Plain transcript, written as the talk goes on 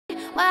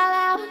Well,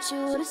 I want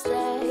you to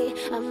stay.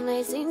 I'm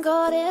amazing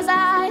cold as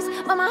ice,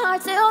 but my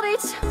heart still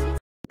beats.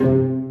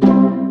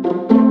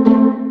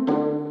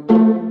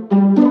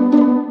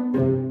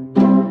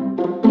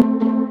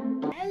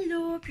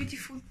 Hello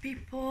beautiful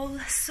people,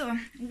 so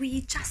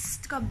we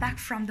just got back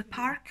from the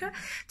park.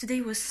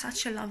 Today was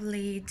such a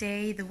lovely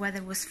day, the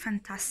weather was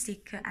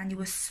fantastic and it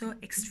was so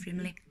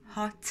extremely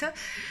hot,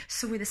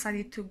 so we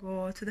decided to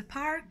go to the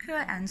park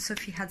and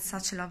Sophie had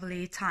such a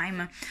lovely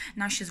time.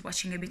 Now she's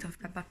watching a bit of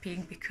Peppa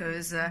Pig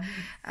because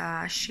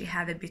she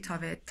had a bit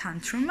of a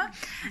tantrum.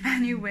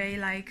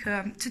 Anyway,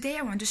 today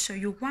I want to show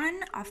you one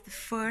of the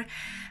 4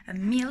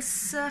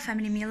 meals,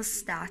 family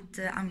meals that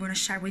I'm going to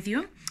share with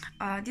you.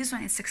 This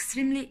one is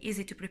extremely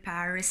easy to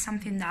prepare. It's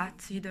something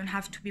that you don't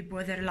have to be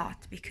bothered a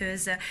lot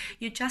because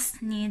you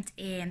just need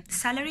a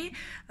celery,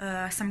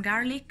 some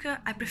garlic.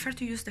 I prefer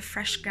to use the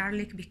fresh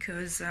garlic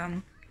because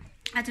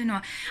I don't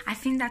know, I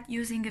think that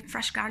using a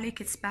fresh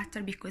garlic it's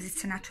better because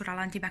it's a natural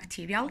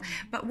antibacterial,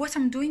 but what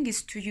I'm doing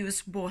is to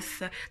use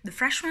both the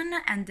fresh one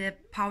and the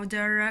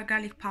powder,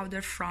 garlic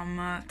powder from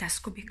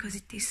Tesco, because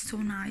it is so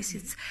nice,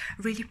 it's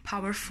really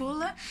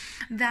powerful.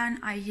 Then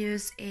I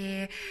use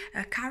a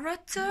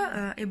carrot,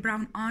 a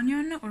brown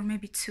onion, or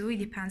maybe 2, it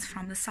depends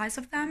from the size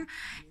of them,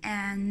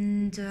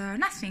 and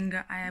nothing.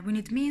 We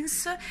need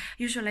mince.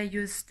 Usually I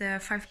use the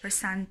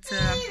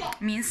 5%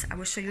 mince, I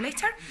will show you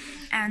later,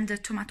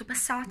 and tomato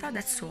passata.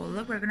 That's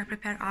all. We're gonna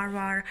prepare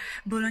our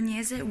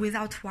bolognese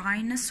without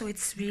wine, so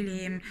it's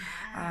really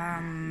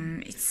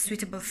it's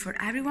suitable for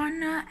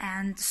everyone,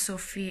 and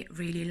Sophie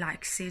really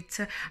likes it.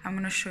 I'm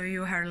gonna show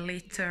you her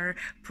later,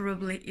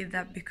 probably eat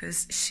that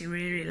because she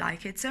really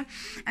likes it.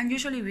 And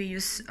usually we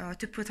use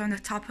to put on the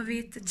top of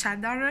it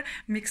cheddar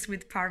mixed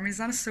with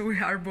parmesan, so we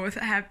are both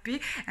happy,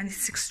 and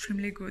it's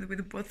extremely good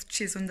with both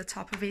cheese on the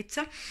top of it.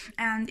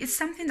 And it's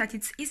something that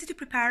it's easy to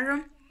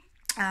prepare.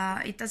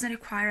 It doesn't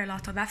require a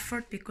lot of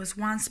effort because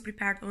once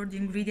prepared all the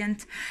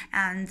ingredient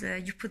and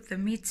you put the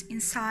meat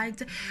inside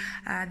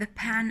the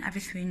pan,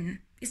 everything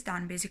is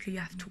done. Basically you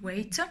have to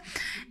wait.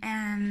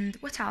 And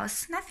what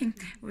else? Nothing.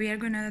 We are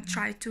gonna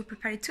try to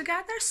prepare it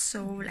together,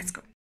 so let's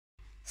go.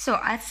 So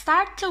I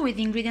start with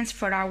the ingredients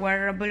for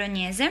our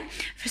bolognese.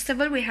 First of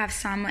all, we have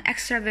some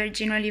extra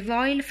virgin olive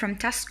oil from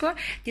Tesco.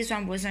 This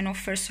one was an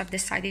offer, so I've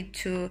decided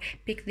to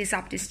pick this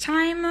up this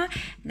time.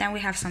 Then we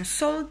have some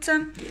salt,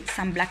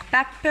 some black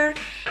pepper,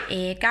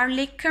 a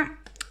garlic.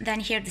 Then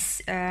here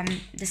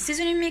the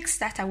seasoning mix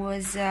that I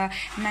was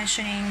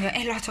mentioning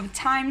a lot of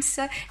times.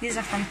 These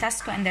are from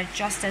Tesco and they're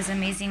just as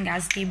amazing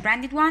as the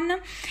branded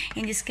one.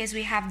 In this case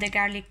we have the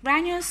garlic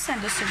granules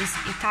and also this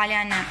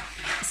Italian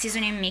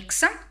seasoning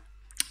mix.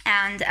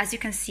 And as you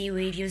can see,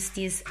 we use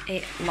this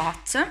a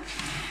lot.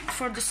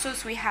 For the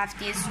sauce we have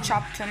these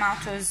chopped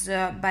tomatoes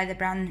by the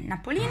brand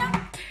Napolina,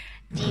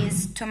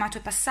 this tomato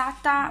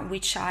passata,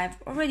 which I've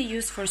already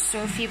used for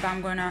Sophie, but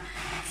I'm gonna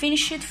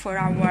finish it for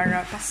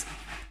our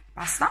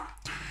pasta.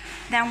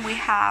 Then we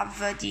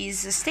have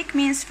this steak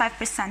mince,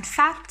 5%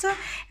 fat.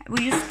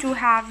 We used to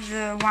have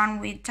one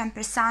with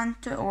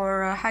 10%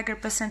 or a higher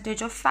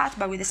percentage of fat,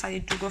 but we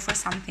decided to go for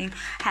something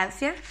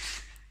healthier.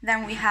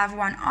 Then we have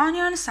 1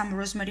 onion, some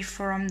rosemary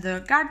from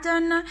the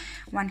garden,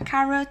 1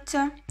 carrot,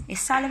 a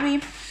celery,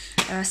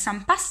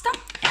 some pasta,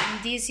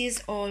 and this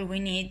is all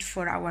we need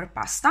for our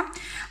pasta.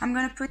 I'm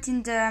gonna put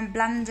in the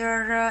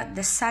blender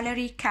the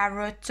celery,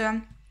 carrot,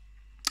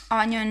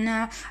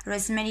 onion,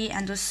 rosemary,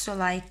 and also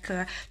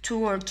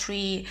 2 or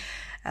 3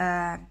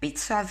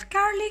 bits of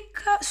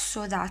garlic,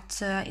 so that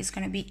it's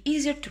gonna be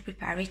easier to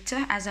prepare it,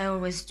 as I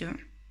always do.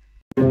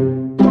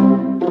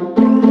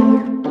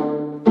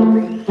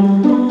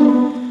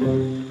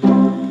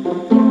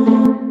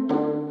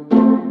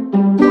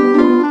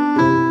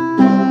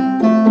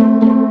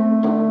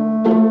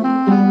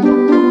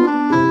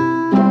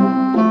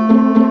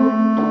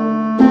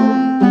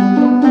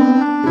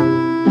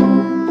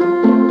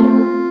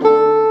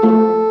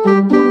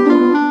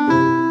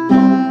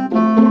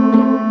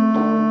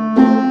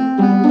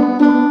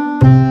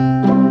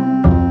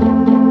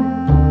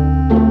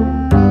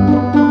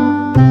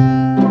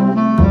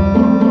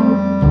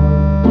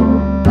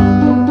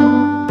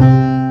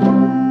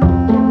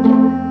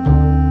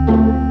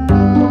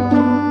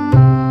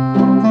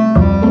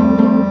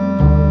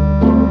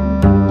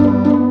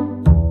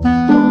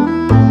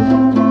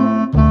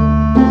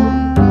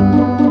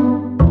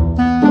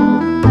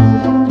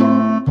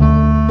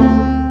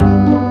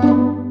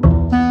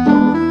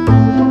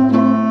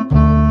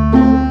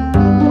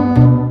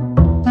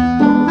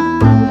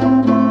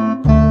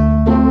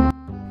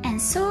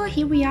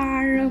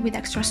 With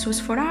extra sauce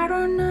for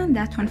Aaron,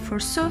 that one for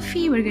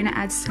Sophie. We're gonna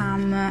add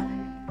some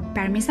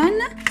parmesan,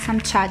 some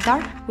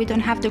cheddar. We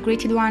don't have the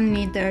grated one,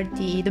 neither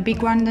the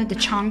big one, the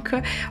chunk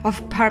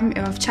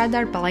of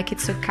cheddar, but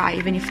it's okay.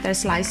 Even if they're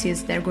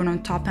slices, they're going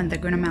on top and they're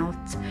gonna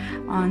melt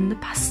on the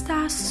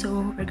pasta.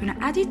 So we're gonna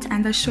add it,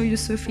 and I'll show you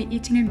Sophie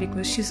eating it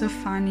because she's so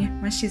funny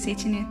when she's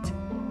eating it.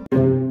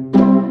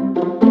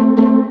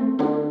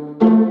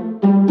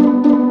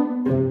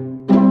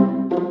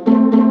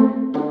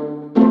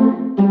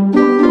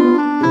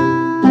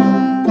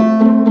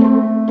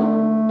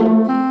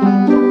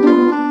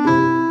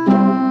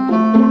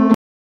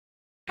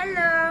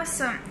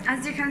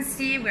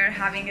 we're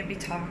having a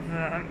bit of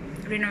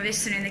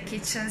renovation in the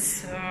kitchen,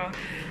 so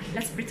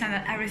let's pretend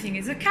that everything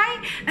is okay.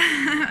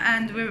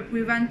 And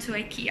we went to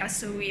IKEA,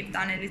 so we've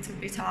done a little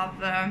bit of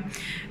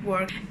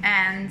work,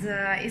 and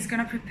it's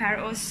gonna prepare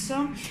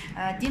also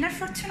dinner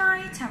for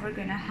tonight, and we're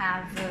gonna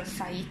have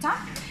fajita.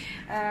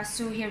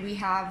 So here we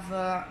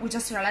have, we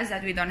just realized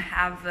that we don't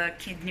have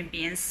kidney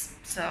beans,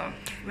 so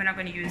we're not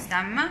going to use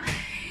them.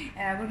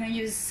 We're going to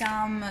use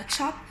some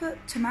chopped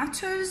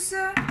tomatoes,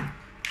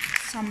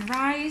 some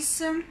rice.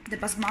 The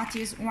basmati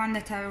is one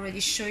that I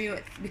already showed you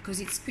because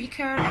it's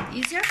quicker and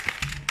easier.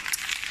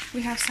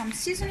 We have some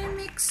seasoning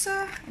mix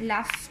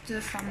left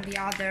from the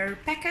other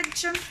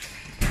package.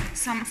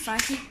 Some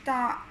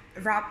fajita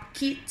wrap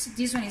kit.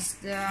 This one is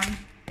the,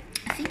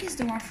 I think it's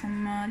the one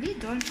from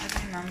Lidl, I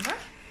don't remember.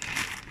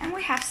 And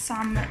we have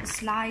some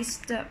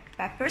sliced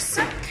peppers,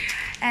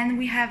 and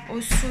we have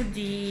also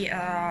the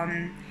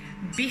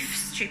beef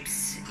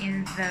strips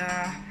in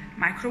the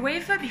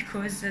microwave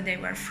because they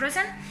were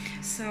frozen.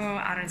 So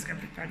Aaron's gonna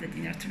prepare the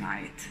dinner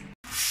tonight.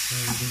 So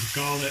there's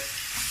garlic,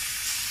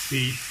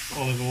 beef,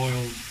 olive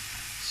oil,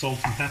 salt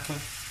and pepper.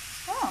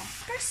 Oh,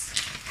 of course.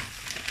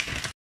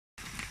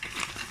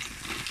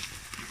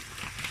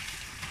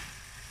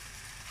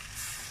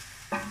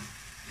 What are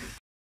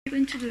you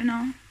going to do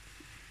now?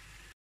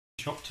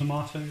 Chopped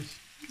tomatoes.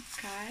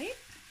 Okay.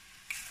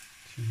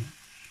 Too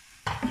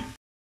much.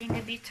 Adding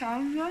a bit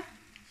of.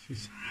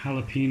 This is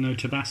jalapeno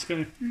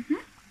Tabasco,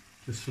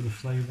 just for the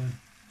flavour.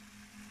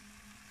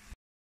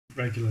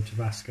 Regular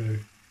Tabasco,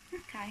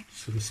 Okay.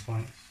 just for the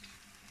spice.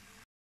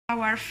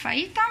 Our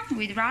fajita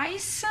with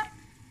rice,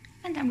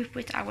 and then we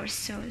put our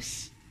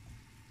sauce.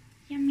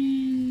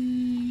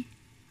 Yummy.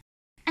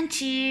 And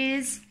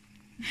cheese.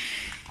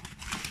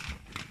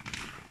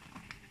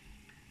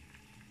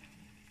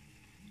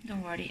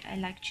 Don't worry, I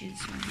like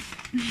cheese.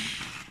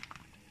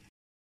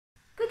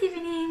 Good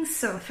evening.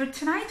 So for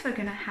tonight we're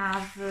gonna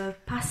have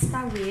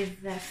pasta with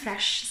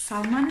fresh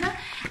salmon,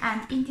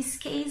 and in this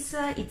case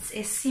it's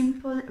a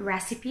simple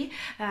recipe,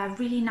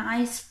 really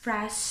nice,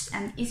 fresh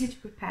and easy to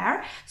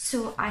prepare.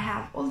 So I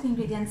have all the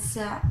ingredients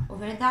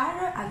over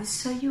there. I will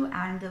show you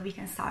and we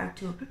can start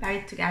to prepare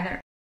it together.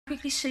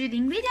 Quickly show you the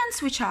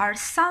ingredients, which are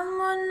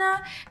salmon,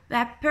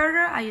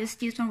 pepper, I use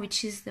this one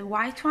which is the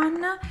white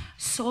one,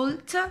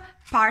 salt,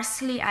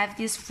 parsley, I have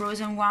this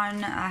frozen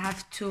one, I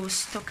have to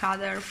stock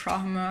other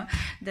from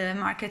the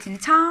market in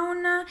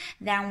town.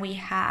 Then we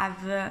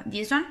have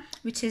this one,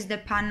 which is the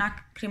panna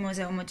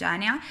cremosa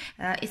omogenea.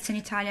 It's an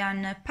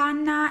Italian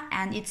panna,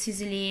 and it's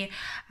easily,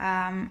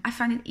 I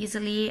find it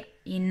easily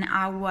in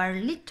our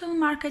little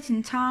market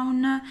in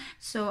town,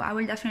 so I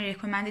will definitely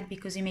recommend it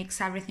because it makes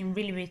everything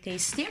really, really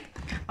tasty.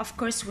 Of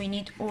course, we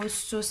need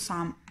also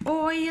some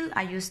oil.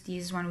 I use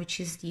this one, which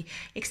is the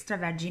extra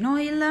virgin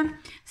oil,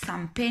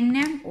 some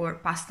penne or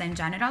pasta in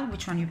general,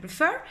 which one you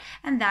prefer,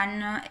 and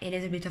then a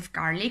little bit of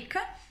garlic.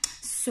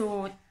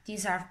 So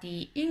these are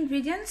the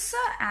ingredients,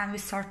 and we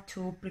start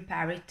to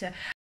prepare it.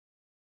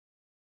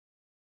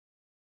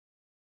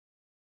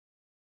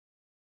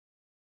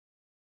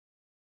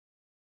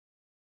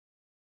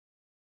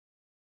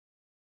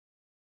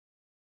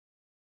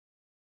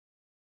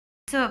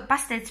 So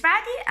pasta is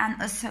ready, and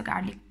also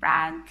garlic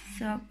bread.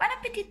 So buon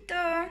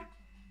appetito!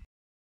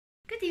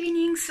 Good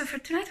evening. So for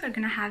tonight we're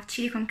gonna have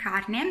chili con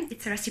carne.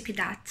 It's a recipe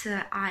that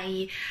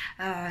I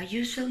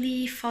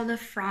usually follow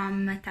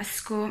from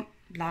Tesco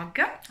blog.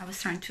 I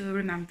was trying to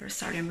remember,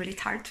 sorry, I'm really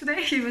tired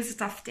today. It was a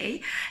tough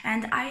day,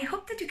 and I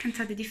hope that you can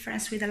tell the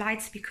difference with the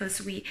lights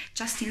because we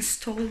just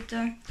installed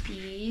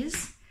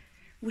these,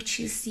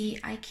 which is the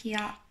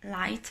IKEA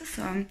light,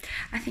 so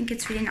I think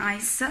it's really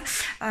nice.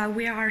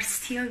 We are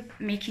still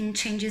making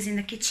changes in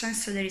the kitchen,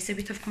 so there is a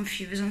bit of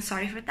confusion,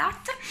 sorry for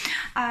that.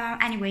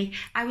 Anyway,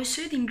 I will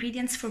show you the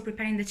ingredients for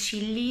preparing the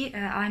chili.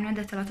 I know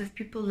that a lot of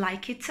people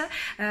like it.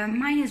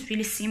 Mine is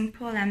really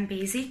simple and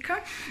basic.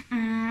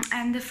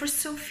 And for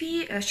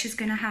Sophie, she's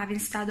gonna have,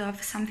 instead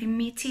of something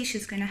meaty,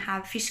 she's gonna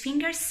have fish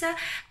fingers,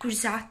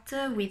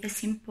 courgette with a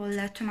simple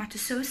tomato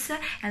sauce,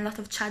 and a lot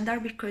of cheddar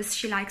because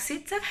she likes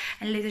it.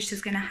 And later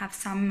she's gonna have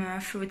some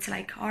fruits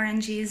like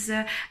oranges.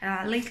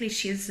 Lately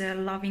she's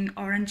loving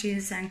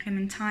oranges and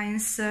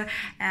clementines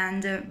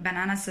and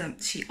bananas.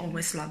 She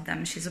always loved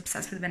them. She's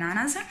obsessed with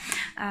bananas.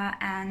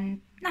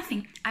 And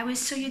nothing. I will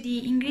show you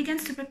the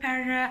ingredients to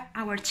prepare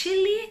our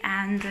chili,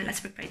 and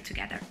let's prepare it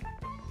together.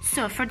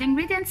 So for the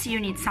ingredients you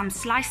need some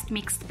sliced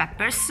mixed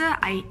peppers.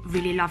 I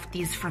really love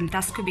these from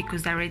Tesco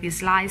because they're already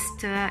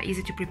sliced,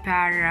 easy to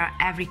prepare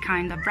every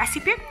kind of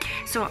recipe,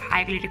 so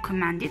I really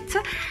recommend it.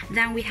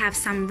 Then we have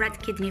some red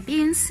kidney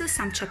beans,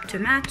 some chopped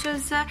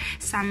tomatoes,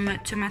 some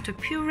tomato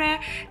puree,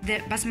 the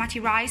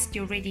basmati rice, the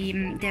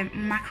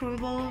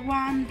microwavable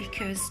one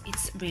because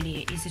it's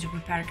really easy to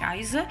prepare,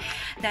 guys.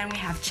 Then we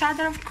have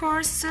cheddar, of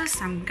course,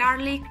 some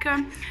garlic,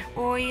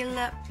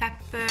 oil,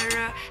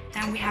 pepper.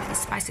 Then we have the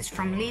spices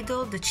from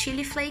Lidl, the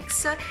chili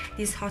flakes,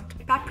 this hot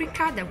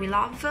paprika that we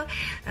love,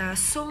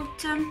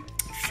 salt,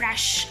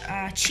 fresh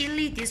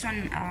chili. This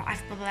one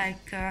I've put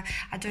like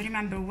I don't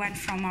remember when,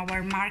 from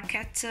our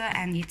market,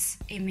 and it's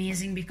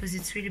amazing because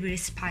it's really, really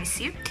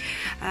spicy.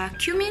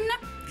 Cumin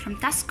from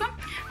Tesco.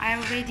 I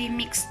already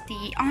mixed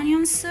the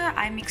onions.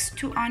 I mixed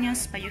 2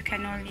 onions, but you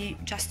can only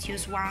just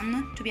use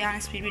 1. To be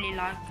honest, we really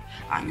like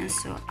onions,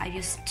 so I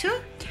used 2.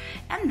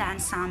 And then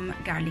some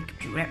garlic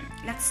puree.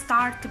 Let's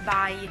start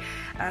by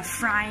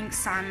frying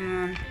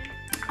some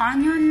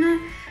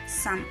onion,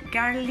 some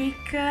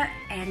garlic,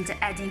 and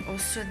adding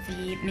also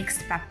the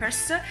mixed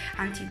peppers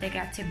until they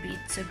get a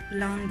bit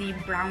blondie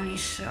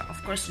brownish.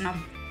 Of course not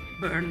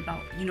burned, but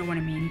you know what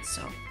I mean.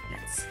 So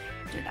let's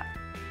do that.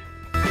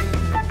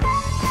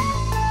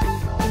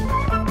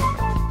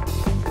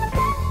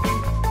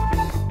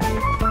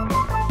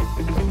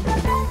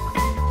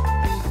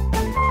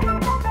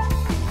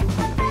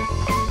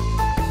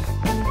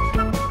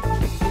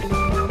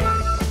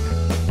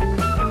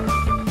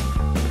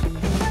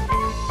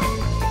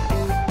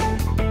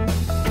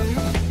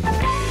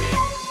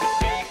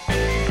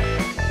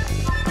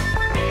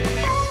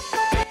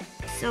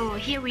 So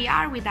here we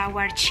are with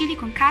our chili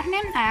con carne.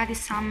 I added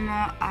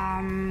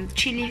some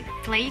chili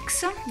flakes,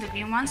 the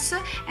green ones,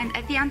 and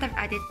at the end I've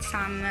added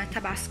some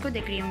Tabasco,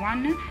 the green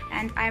one.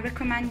 And I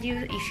recommend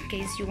you, if in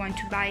case you want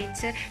to buy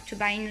it, to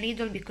buy in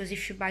Lidl, because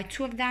if you buy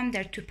 2 of them,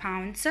 they're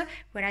 £2,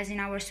 whereas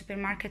in our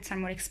supermarkets are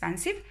more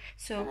expensive.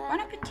 So bon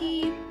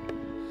appetit!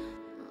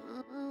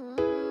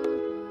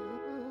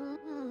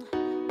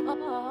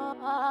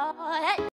 Hey.